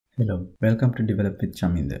Hello, welcome to Develop with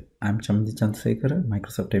Chaminda. I'm Chaminda Chandrasekhara,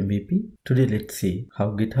 Microsoft MVP. Today let's see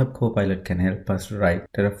how GitHub Copilot can help us write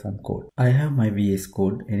Terraform code. I have my VS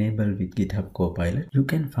Code enabled with GitHub Copilot. You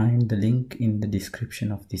can find the link in the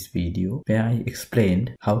description of this video where I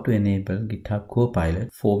explained how to enable GitHub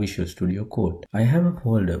Copilot for Visual Studio Code. I have a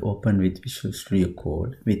folder open with Visual Studio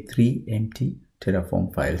Code with 3 empty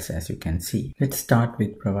Terraform files as you can see. Let's start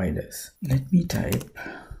with providers. Let me type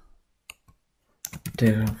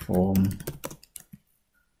Terraform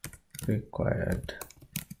required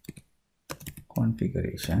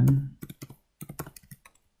configuration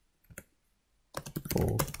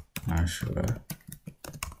for Azure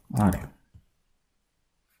RM.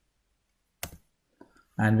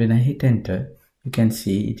 And when I hit enter, you can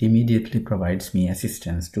see it immediately provides me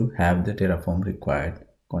assistance to have the Terraform required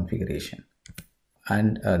configuration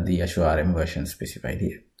and the Azure RM version specified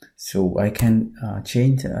here. So I can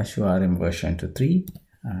change the Azure RM version to 3,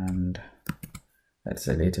 and that's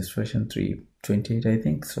the latest version, 3.28 I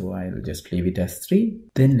think. So I'll just leave it as 3.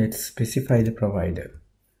 Then let's specify the provider.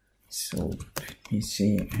 So let me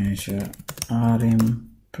say Azure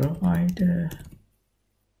RM provider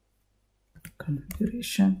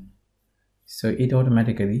configuration. So it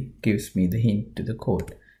automatically gives me the hint to the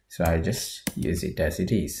code. So I just use it as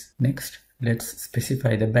it is. Next, let's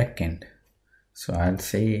specify the backend. So I'll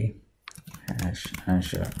say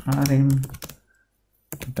Azure RM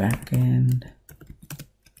backend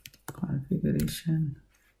configuration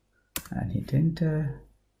and hit enter.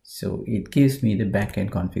 So it gives me the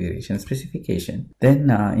backend configuration specification. Then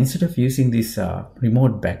instead of using this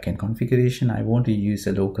remote backend configuration, I want to use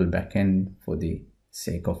a local backend for the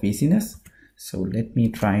sake of easiness. So let me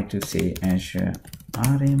try to say Azure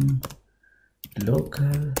RM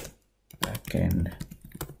local backend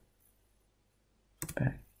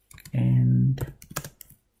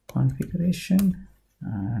configuration,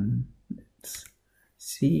 and let's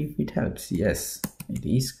see if it helps. Yes, it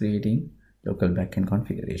is creating local backend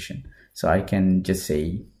configuration. So I can just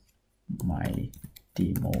say my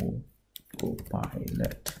demo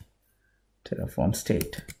Copilot Terraform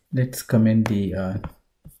state. Let's comment the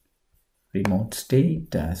remote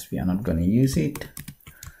state as we are not going to use it.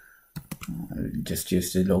 I'll just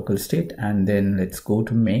use the local state, and then let's go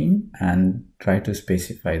to main and try to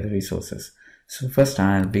specify the resources. So first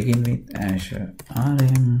I'll begin with Azure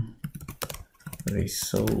RM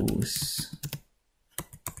resource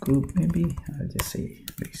group, maybe I'll just say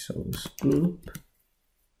resource group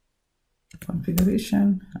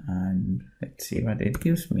configuration, and let's see what it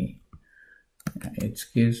gives me. It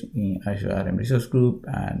gives me Azure RM resource group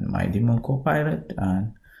and my demo Copilot,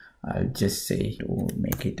 and I'll just say to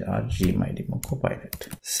make it RG my demo Copilot.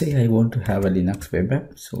 Say I want to have a Linux web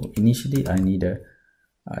app. So initially I need a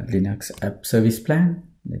Linux app service plan.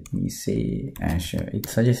 Let me say Azure. It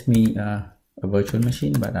suggests me a virtual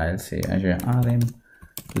machine, but I'll say Azure RM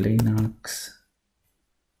Linux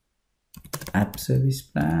app service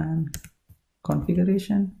plan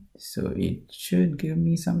configuration. So it should give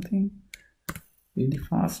me something really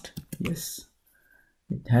fast. Yes.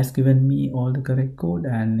 It has given me all the correct code,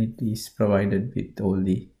 and it is provided with all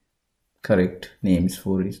the correct names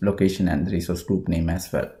for its location and the resource group name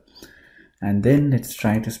as well. And then let's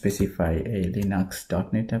try to specify a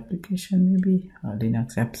Linux.NET application, maybe a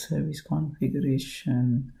Linux app service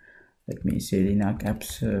configuration. Let me say Linux app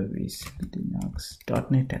service,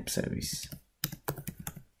 Linux.NET app service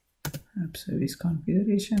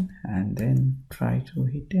configuration, and then try to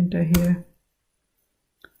hit enter here.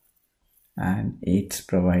 And it's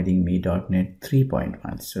providing me .NET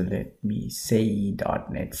 3.1. So let me say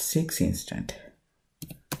 .NET 6 instant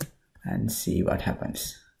and see what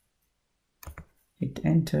happens. Hit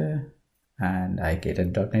enter and I get a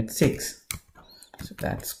 .NET 6. So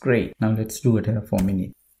that's great. Now let's do a Terraform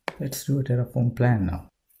init. Let's do a Terraform plan now.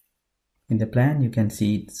 In the plan you can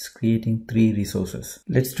see it's creating 3 resources.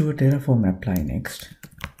 Let's do a Terraform apply next.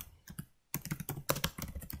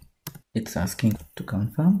 It's asking to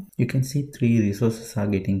confirm. You can see 3 resources are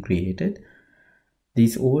getting created.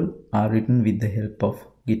 These all are written with the help of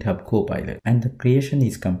GitHub Copilot, and the creation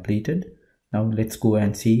is completed. Now let's go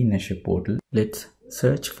and see in Azure portal. Let's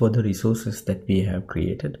search for the resources that we have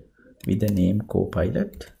created with the name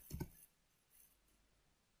Copilot.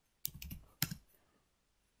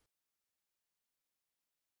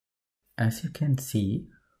 As you can see,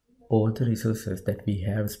 all the resources that we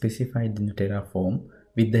have specified in Terraform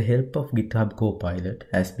with the help of GitHub Copilot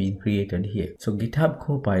has been created here. So GitHub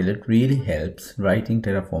Copilot really helps writing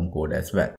Terraform code as well.